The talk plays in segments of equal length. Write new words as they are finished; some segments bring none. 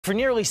For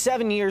nearly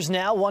 7 years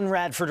now, one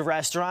Radford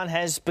restaurant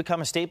has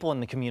become a staple in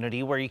the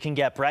community where you can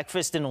get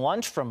breakfast and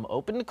lunch from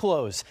open to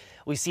close.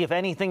 We see if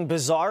anything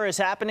bizarre is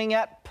happening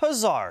at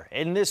Pazar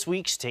in this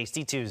week's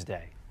Tasty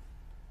Tuesday.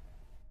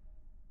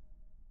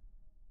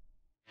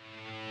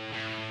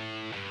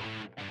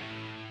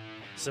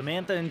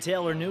 Samantha and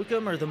Taylor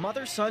Newcomb are the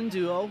mother-son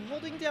duo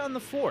holding down the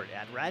fort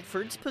at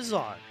Radford's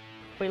Pazar.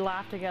 We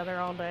laugh together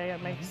all day.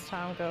 It makes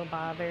time go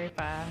by very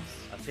fast.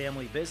 A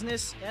family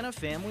business and a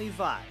family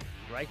vibe,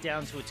 right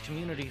down to its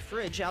community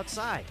fridge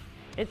outside.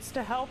 It's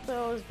to help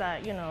those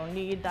that,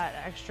 need that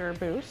extra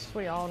boost.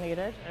 We all need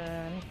it,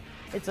 and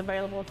it's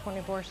available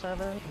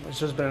 24/7. It's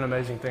just been an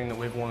amazing thing that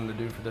we've wanted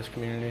to do for this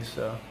community,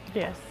 so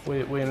yes,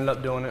 we ended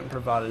up doing it and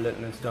provided it,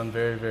 and it's done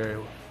very,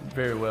 very,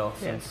 very well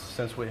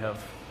since we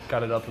have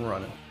got it up and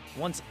running.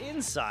 Once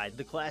inside,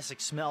 the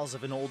classic smells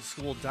of an old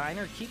school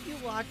diner keep you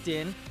locked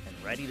in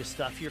and ready to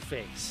stuff your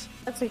face.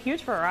 It's a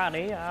huge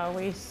variety.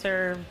 We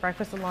serve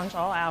breakfast and lunch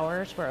all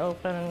hours. We're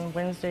open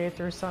Wednesday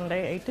through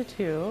Sunday, 8 to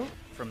 2.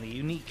 From the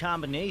unique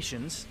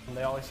combinations.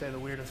 They always say the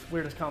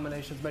weirdest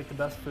combinations make the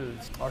best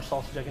foods. Our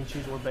sausage, egg, and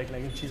cheese, or bacon,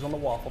 egg, and cheese on the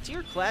waffle. To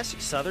your classic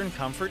Southern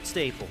comfort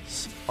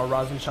staples. Our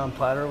rise and shine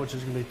platter, which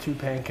is going to be 2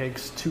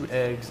 pancakes, 2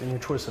 eggs, and your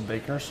choice of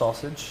bacon or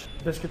sausage.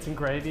 Biscuits and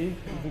gravy. You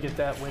can get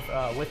that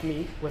with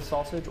meat, with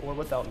sausage, or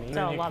without meat.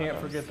 And you can't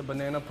forget the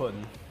banana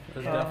pudding.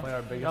 It's definitely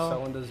our biggest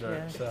selling dessert.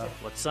 Yeah. So.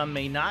 What some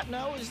may not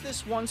know is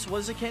this once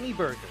was a Kenny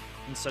burger,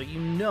 and so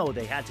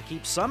they had to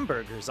keep some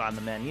burgers on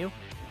the menu.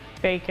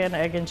 Bacon,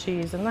 egg, and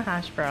cheese, and the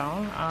hash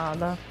brown.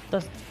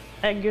 The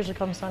egg usually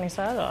comes sunny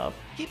side up.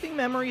 Keeping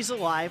memories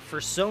alive for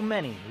so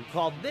many who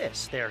called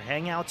this their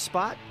hangout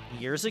spot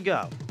years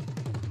ago.